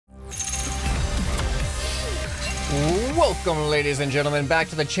Welcome, ladies and gentlemen, back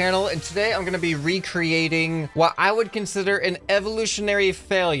to the channel, and today I'm going to be recreating what I would consider an evolutionary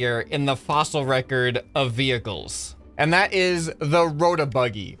failure in the fossil record of vehicles. And that is the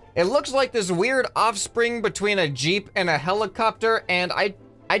Rotabuggy. It looks like this weird offspring between a Jeep and a helicopter, and I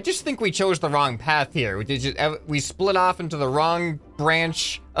just think we chose the wrong path here. We split off into the wrong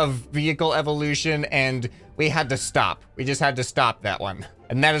branch of vehicle evolution, and we had to stop. We just had to stop that one.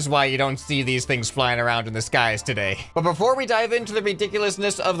 And that is why you don't see these things flying around in the skies today. But before we dive into the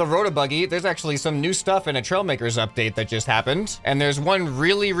ridiculousness of the Rotabuggy, there's actually some new stuff in a Trailmakers update that just happened. And there's one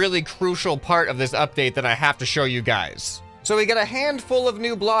really crucial part of this update that I have to show you guys. So we got a handful of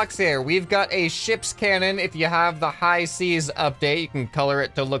new blocks here. We've got a ship's cannon. If you have the high seas update, you can color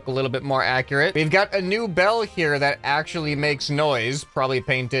it to look a little bit more accurate. We've got a new bell here that actually makes noise, probably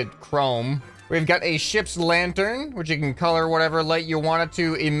painted chrome. We've got a ship's lantern, which you can color whatever light you want it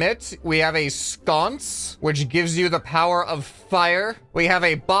to emit. We have a sconce, which gives you the power of fire. We have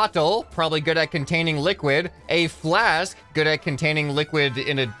a bottle, probably good at containing liquid. A flask, good at containing liquid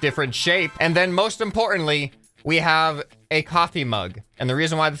in a different shape. And then most importantly, we have a coffee mug. And the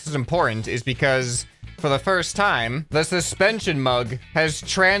reason why this is important is because for the first time, the suspension mug has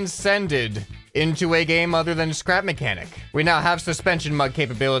transcended into a game other than Scrap Mechanic. We now have suspension mug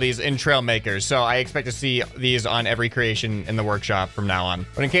capabilities in Trailmakers, so I expect to see these on every creation in the workshop from now on.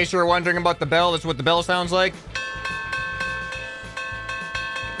 But in case you were wondering about the bell, that's what the bell sounds like.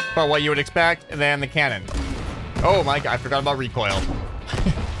 But what you would expect, and then the cannon. Oh my god, I forgot about recoil.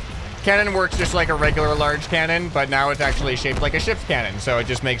 Cannon works just like a regular large cannon, but now it's actually shaped like a ship's cannon, so it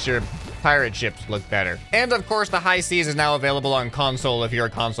just makes your pirate ships look better. And of course, the high seas is now available on console if you're a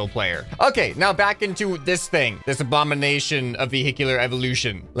console player. Okay, now back into this thing, this abomination of vehicular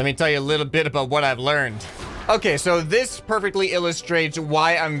evolution. Let me tell you a little bit about what I've learned. Okay, so this perfectly illustrates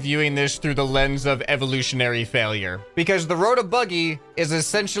why I'm viewing this through the lens of evolutionary failure. Because the Rotabuggy is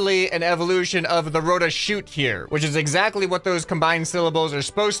essentially an evolution of the Rotashoot here, which is exactly what those combined syllables are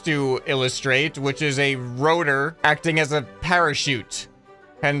supposed to illustrate, which is a rotor acting as a parachute.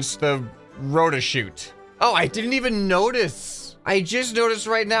 Hence the Rotashoot. Oh, I didn't even notice. I just noticed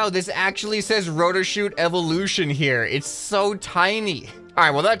right now, this actually says Rotashoot evolution here. It's so tiny. All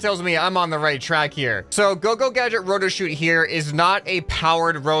right, well, that tells me I'm on the right track here. So Go-Go Gadget Rotashoot here is not a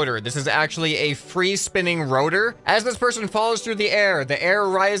powered rotor. This is actually a free spinning rotor. As this person falls through the air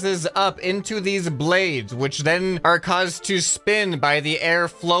rises up into these blades, which then are caused to spin by the air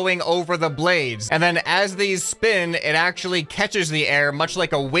flowing over the blades. And then as these spin, it actually catches the air, much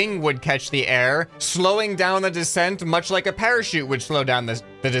like a wing would catch the air, slowing down the descent, much like a parachute would slow down the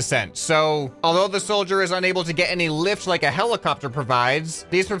descent. So although the soldier is unable to get any lift like a helicopter provides,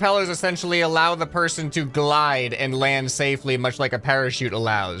 these propellers essentially allow the person to glide and land safely, much like a parachute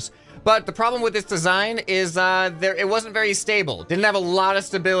allows. But the problem with this design is it wasn't very stable. Didn't have a lot of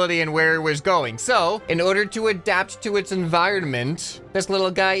stability in where it was going. So in order to adapt to its environment, this little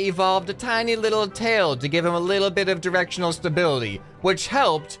guy evolved a tiny little tail to give him a little bit of directional stability, which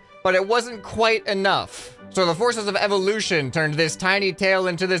helped, but it wasn't quite enough. So the forces of evolution turned this tiny tail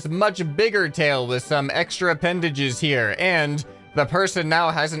into this much bigger tail with some extra appendages here, and the person now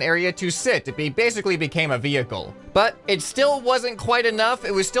has an area to sit. It basically became a vehicle. But it still wasn't quite enough.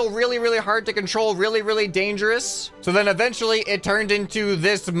 It was still really hard to control, really dangerous. So then eventually it turned into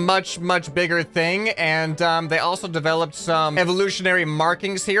this much bigger thing, and they also developed some evolutionary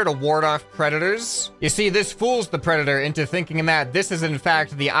markings here to ward off predators. You see, this fools the predator into thinking that this is in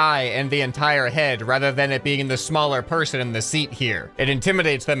fact the eye and the entire head, rather than it being the smaller person in the seat here. It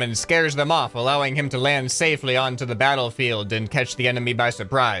intimidates them and scares them off, allowing him to land safely onto the battlefield and catch the enemy by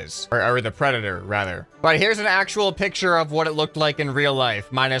surprise. Or the predator, rather. But here's an actual picture of what it looked like in real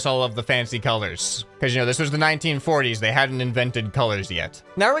life, minus all of the fancy colors. Because, you know, this was the 1940s. They hadn't invented colors yet.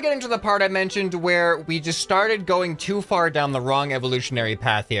 Now we're getting to the part I mentioned where we just started going too far down the wrong evolutionary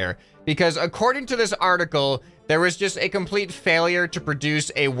path here. Because according to this article, there was just a complete failure to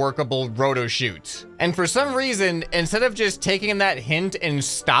produce a workable Rotashoot. And for some reason, instead of just taking that hint and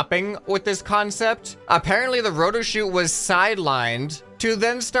stopping with this concept, apparently the Rotashoot was sidelined to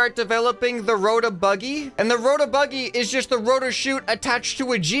then start developing the Rotabuggy. And the Rotabuggy is just the Rotashoot attached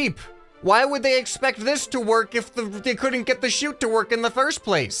to a Jeep. Why would they expect this to work if they couldn't get the chute to work in the first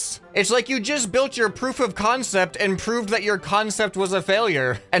place? It's like you just built your proof of concept and proved that your concept was a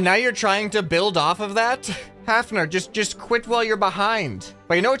failure. And now you're trying to build off of that? Hafner, just quit while you're behind.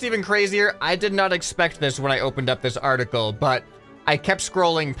 But you know what's even crazier? I did not expect this when I opened up this article, but I kept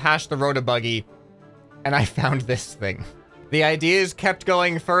scrolling past the Rotabuggy and I found this thing. The ideas kept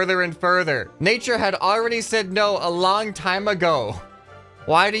going further and further. Nature had already said no a long time ago.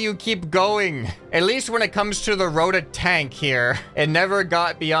 Why do you keep going? At least when it comes to the Rota tank here, it never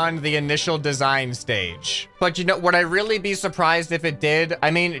got beyond the initial design stage. But you know, would I really be surprised if it did?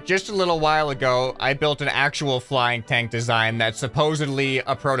 I mean, just a little while ago, I built an actual flying tank design that supposedly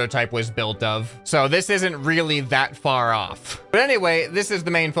a prototype was built of. So this isn't really that far off. But anyway, this is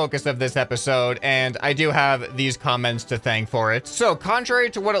the main focus of this episode, and I do have these comments to thank for it. So contrary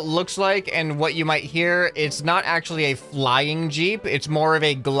to what it looks like and what you might hear, it's not actually a flying Jeep, it's more of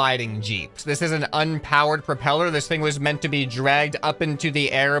a gliding Jeep. This is an unpowered propeller. This thing was meant to be dragged up into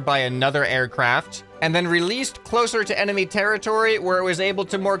the air by another aircraft, and then released closer to enemy territory where it was able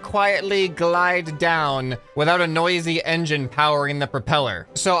to more quietly glide down without a noisy engine powering the propeller.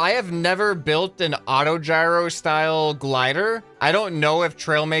 So I have never built an autogyro style glider. I don't know if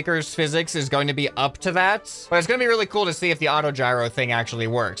Trailmakers physics is going to be up to that, but it's going to be really cool to see if the autogyro thing actually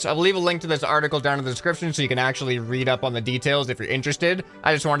works. I'll leave a link to this article down in the description so you can actually read up on the details if you're interested.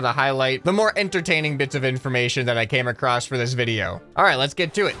 I just wanted to highlight the more entertaining bits of information that I came across for this video. All right, let's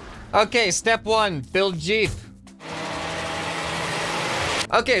get to it. Okay, step 1, build Jeep.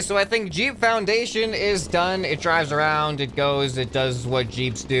 Okay, so I think Jeep foundation is done. It drives around, it goes, it does what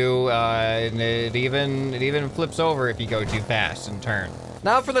Jeeps do, and it even flips over if you go too fast and turn.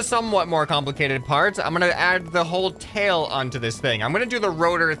 Now for the somewhat more complicated parts, I'm gonna add the whole tail onto this thing. I'm gonna do the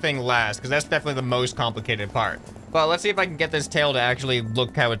rotor thing last, because that's definitely the most complicated part. But let's see if I can get this tail to actually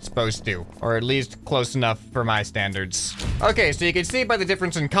look how it's supposed to, or at least close enough for my standards. Okay, so you can see by the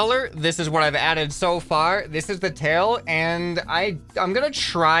difference in color, this is what I've added so far. This is the tail, and I'm gonna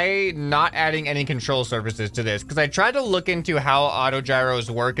try not adding any control surfaces to this, because I tried to look into how autogyros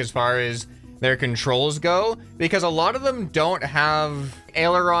work as far as their controls go, because a lot of them don't have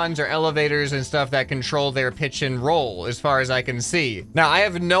ailerons or elevators and stuff that control their pitch and roll, as far as I can see. Now, I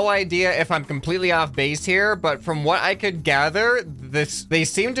have no idea if I'm completely off base here, but from what I could gather, they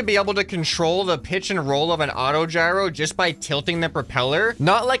seem to be able to control the pitch and roll of an autogyro just by tilting the propeller.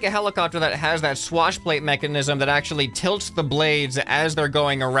 Not like a helicopter that has that swash plate mechanism that actually tilts the blades as they're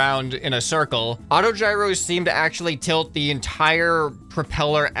going around in a circle. Autogyros seem to actually tilt the entire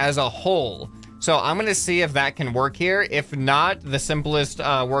propeller as a whole. So I'm gonna see if that can work here. If not, the simplest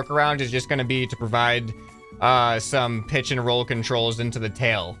workaround is just gonna be to provide some pitch and roll controls into the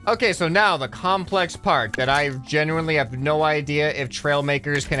tail. Okay, so now the complex part that I genuinely have no idea if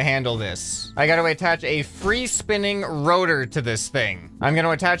Trailmakers can handle this. I gotta attach a free spinning rotor to this thing. I'm gonna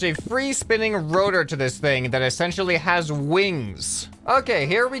attach a free spinning rotor to this thing that essentially has wings. Okay,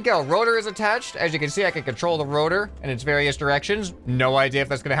 here we go. Rotor is attached. As you can see, I can control the rotor in its various directions. No idea if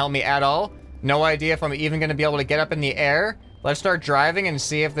that's gonna help me at all. No idea if I'm even gonna be able to get up in the air. Let's start driving and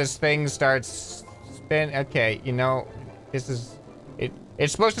see if this thing starts spin. Okay, you know, this is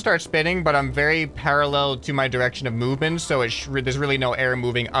it's supposed to start spinning, but I'm very parallel to my direction of movement, so there's really no air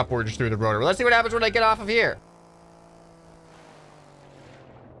moving upwards through the rotor. But let's see what happens when I get off of here.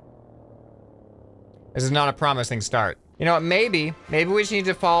 This is not a promising start. You know what, maybe we just need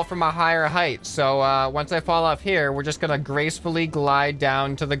to fall from a higher height. So once I fall off here, we're just gonna gracefully glide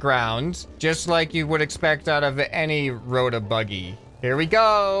down to the ground, just like you would expect out of any Rotabuggy. Here we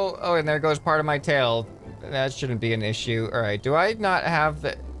go. Oh, and there goes part of my tail. That shouldn't be an issue. All right, do I not have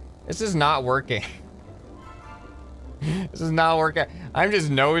the... This is not working. This is not working. I'm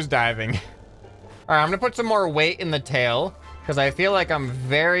just nosediving. All right, I'm gonna put some more weight in the tail, because I feel like I'm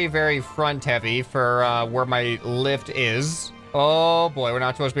very, very front heavy for where my lift is. Oh boy, we're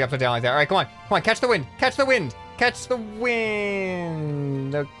not supposed to be upside down like that. All right, come on, catch the wind, catch the wind, catch the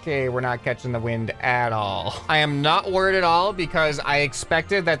wind. Okay, we're not catching the wind at all. I am not worried at all because I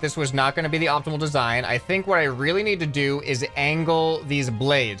expected that this was not going to be the optimal design. I think what I really need to do is angle these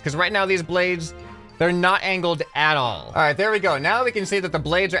blades, because right now these blades, they're not angled at all. All right, there we go. Now we can see that the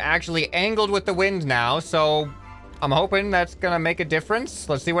blades are actually angled with the wind now, so I'm hoping that's gonna make a difference.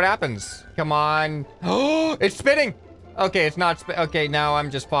 Let's see what happens. Come on. Oh, it's spinning. Okay, it's not okay, now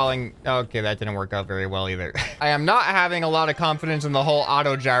I'm just falling. Okay, that didn't work out very well either. I am not having a lot of confidence in the whole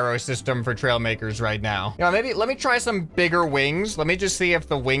autogyro system for Trailmakers right now. You know, maybe let me try some bigger wings. Let me just see if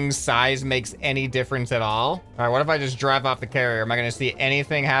the wing size makes any difference at all. All right, what if I just drive off the carrier? Am I gonna see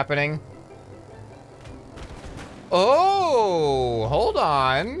anything happening? Oh, hold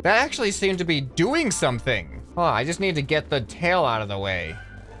on. That actually seemed to be doing something. Oh, I just need to get the tail out of the way.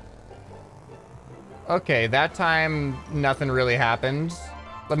 Okay, that time, nothing really happened.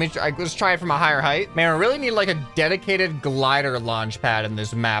 Let's try it from a higher height. Man, I really need like a dedicated glider launch pad in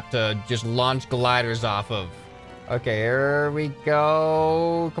this map to just launch gliders off of. Okay, here we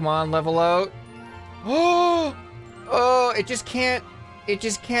go. Come on, level out. Oh, it just can't. it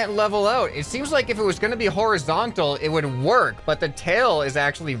just can't level out. It seems like if it was gonna be horizontal, it would work, but the tail is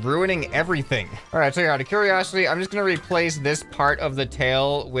actually ruining everything. All right, so yeah, out of curiosity, I'm just gonna replace this part of the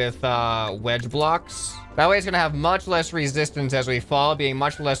tail with wedge blocks. That way it's gonna have much less resistance as we fall, being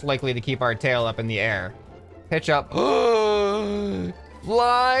much less likely to keep our tail up in the air. Pitch up.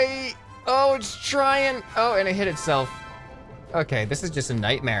 Fly! Oh, it's trying. Oh, and it hit itself. Okay, this is just a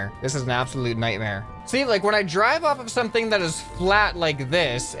nightmare. This is an absolute nightmare. See, like when I drive off of something that is flat like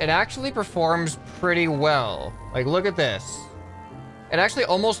this, it actually performs pretty well. Like, look at this. It actually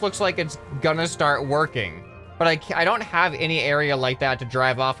almost looks like it's gonna start working. But I don't have any area like that to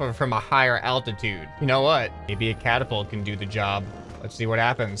drive off of from a higher altitude. You know what? Maybe a catapult can do the job. Let's see what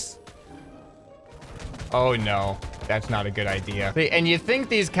happens. Oh no, that's not a good idea. And you think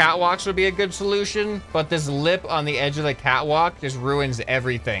these catwalks would be a good solution, but this lip on the edge of the catwalk just ruins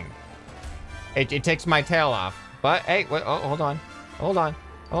everything. It takes my tail off. But hey, wait, oh, hold on. Hold on.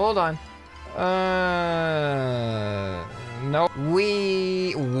 Hold on. No.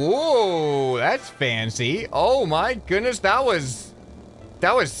 Whoa, that's fancy. Oh my goodness, that was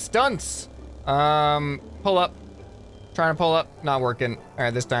stunts. Pull up. Trying to pull up, not working. All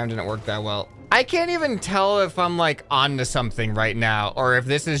right, this time didn't work that well. I can't even tell if I'm like onto something right now or if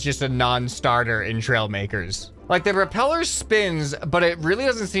this is just a non-starter in Trailmakers. Like the propeller spins, but it really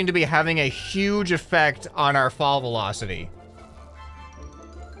doesn't seem to be having a huge effect on our fall velocity.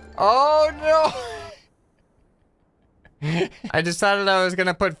 Oh no! I decided I was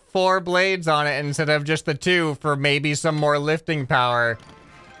gonna put 4 blades on it instead of just the 2 for maybe some more lifting power.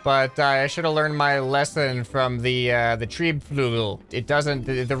 But I should have learned my lesson from the Triebflügel. It doesn't,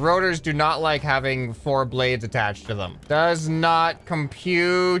 the rotors do not like having 4 blades attached to them. Does not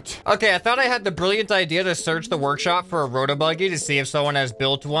compute. Okay, I thought I had the brilliant idea to search the workshop for a Rotabuggy to see if someone has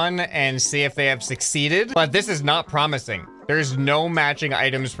built one and see if they have succeeded. But this is not promising. There's no matching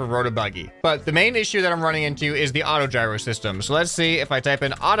items for Rotabuggy. But the main issue that I'm running into is the autogyro system. So let's see if I type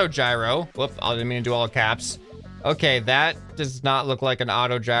in autogyro. Whoop, I didn't mean to do all caps. Okay, that does not look like an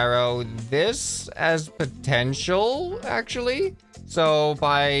autogyro. This has potential, actually. So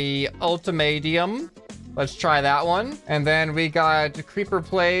by ultimadium, let's try that one. And then we got Creeper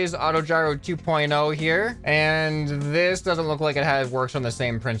Plays autogyro 2.0 here. And this doesn't look like it works on the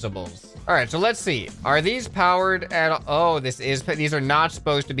same principles. All right, so let's see. Are these powered at all? Oh, these are not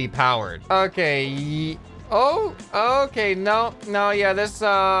supposed to be powered. Okay. Oh, okay, no, yeah, this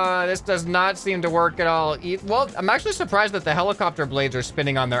does not seem to work at all. Well, I'm actually surprised that the helicopter blades are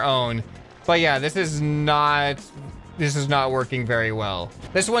spinning on their own. But yeah, this is not working very well.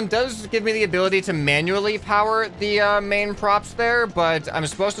 This one does give me the ability to manually power the main props there, but I'm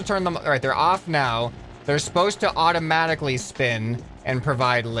supposed to turn them, all right, they're off now. They're supposed to automatically spin and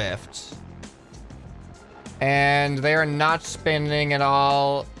provide lift. And they are not spinning at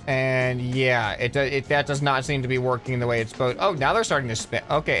all. And yeah, that does not seem to be working the way it's supposed. Oh, now they're starting to spin.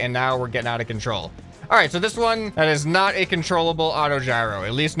 Okay, and now we're getting out of control. All right, so this one, that is not a controllable autogyro,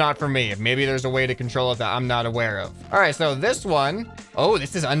 at least not for me. Maybe there's a way to control it that I'm not aware of. All right, so this one, oh,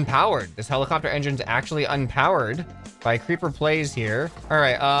 this is unpowered. This helicopter engine's actually unpowered by Creeper Plays here. All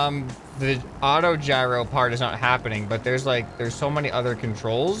right, the autogyro part is not happening, but there's so many other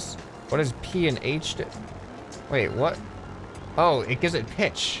controls. What does P and H do? Wait, what? Oh, it gives it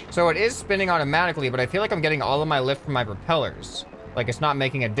pitch. So it is spinning automatically, but I feel like I'm getting all of my lift from my propellers. Like it's not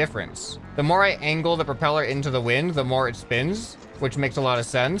making a difference. The more I angle the propeller into the wind, the more it spins, which makes a lot of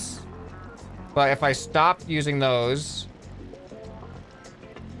sense. But if I stop using those...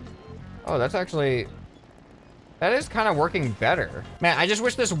 Oh, that is kind of working better. Man, I just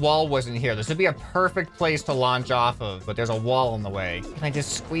wish this wall wasn't here. This would be a perfect place to launch off of, but there's a wall in the way. Can I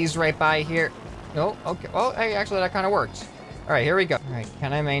just squeeze right by here? No, okay. Oh, hey, actually, that kind of worked. All right, here we go. All right,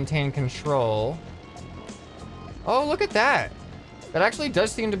 can I maintain control? Oh, look at that. That actually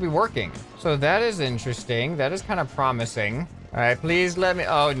does seem to be working. So that is interesting. That is kind of promising. All right, please let me...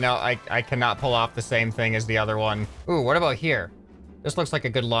 Oh, no, I cannot pull off the same thing as the other one. Ooh, what about here? This looks like a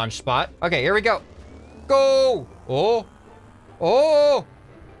good launch spot. Okay, here we go. Go! Oh! Oh!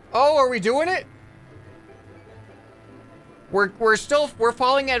 Oh, are we doing it? We're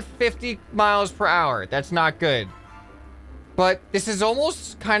falling at 50 miles per hour. That's not good. But this is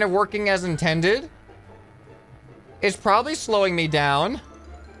almost kind of working as intended. It's probably slowing me down.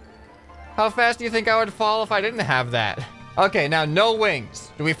 How fast do you think I would fall if I didn't have that? Okay, now no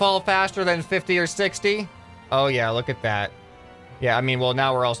wings. Do we fall faster than 50 or 60? Oh yeah, look at that. Yeah, I mean, well,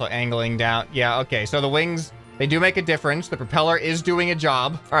 now we're also angling down. Yeah, okay, so the wings, they do make a difference. The propeller is doing a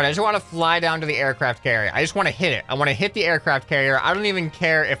job. All right, I just want to fly down to the aircraft carrier. I just want to hit it. I want to hit the aircraft carrier. I don't even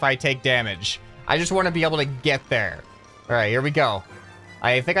care if I take damage. I just want to be able to get there. All right, here we go.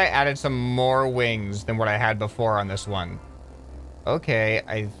 I think I added some more wings than what I had before on this one.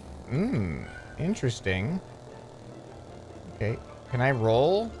 Okay, interesting. Okay, can I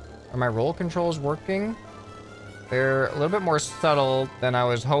roll? Are my roll controls working? They're a little bit more subtle than I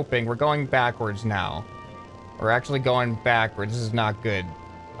was hoping. We're going backwards now. We're actually going backwards. This is not good.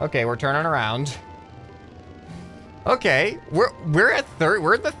 Okay, we're turning around. Okay, we're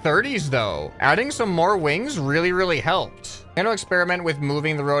in the 30s though. Adding some more wings really helped. I'm gonna experiment with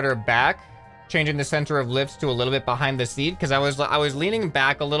moving the rotor back, changing the center of lift to a little bit behind the seat, because I was leaning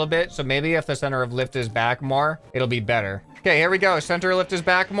back a little bit, so maybe if the center of lift is back more, it'll be better. Okay, here we go. Center of lift is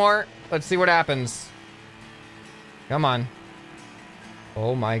back more. Let's see what happens. Come on.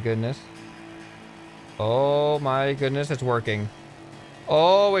 Oh my goodness. Oh my goodness, it's working.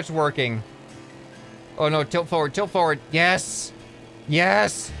 Oh, it's working. Oh no, tilt forward, tilt forward. Yes.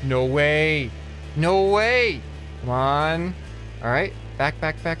 Yes. No way. No way. Come on. All right. Back.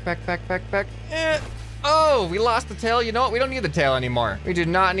 Oh, we lost the tail. You know what? We don't need the tail anymore. We do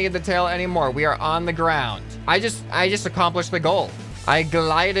not need the tail anymore. We are on the ground. I just accomplished the goal. I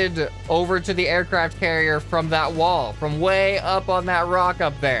glided over to the aircraft carrier from that wall, from way up on that rock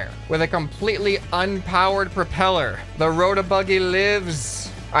up there, with a completely unpowered propeller. The Rotabuggy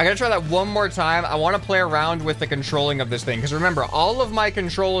lives. I gotta try that one more time. I want to play around with the controlling of this thing, because remember, all of my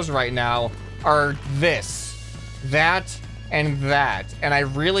controls right now are this, that, and that, and I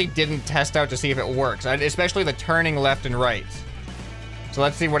really didn't test out to see if it works, especially the turning left and right. So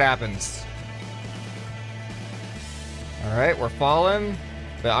let's see what happens. All right, we're falling.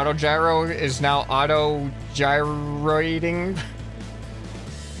 The autogyro is now auto-gyroing.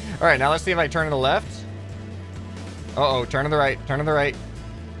 All right, now let's see if I turn to the left. Uh-oh, turn to the right, turn to the right.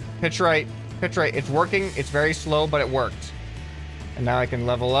 Pitch right, pitch right. It's working. It's very slow, but it worked. And now I can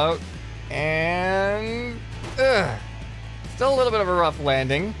level out. And still a little bit of a rough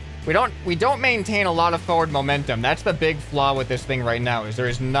landing. We don't maintain a lot of forward momentum. That's the big flaw with this thing right now, is there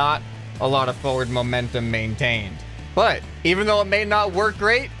is not a lot of forward momentum maintained. But even though it may not work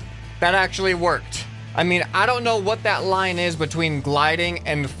great, that actually worked. I mean, I don't know what that line is between gliding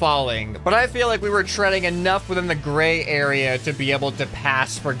and falling, but I feel like we were treading enough within the gray area to be able to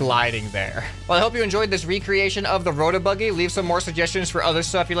pass for gliding there. Well, I hope you enjoyed this recreation of the Rotabuggy. Leave some more suggestions for other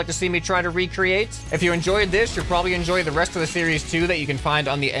stuff you'd like to see me try to recreate. If you enjoyed this, you'll probably enjoy the rest of the series too, that you can find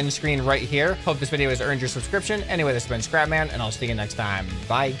on the end screen right here. Hope this video has earned your subscription. Anyway, this has been ScrapMan, and I'll see you next time.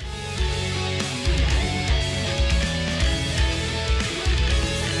 Bye.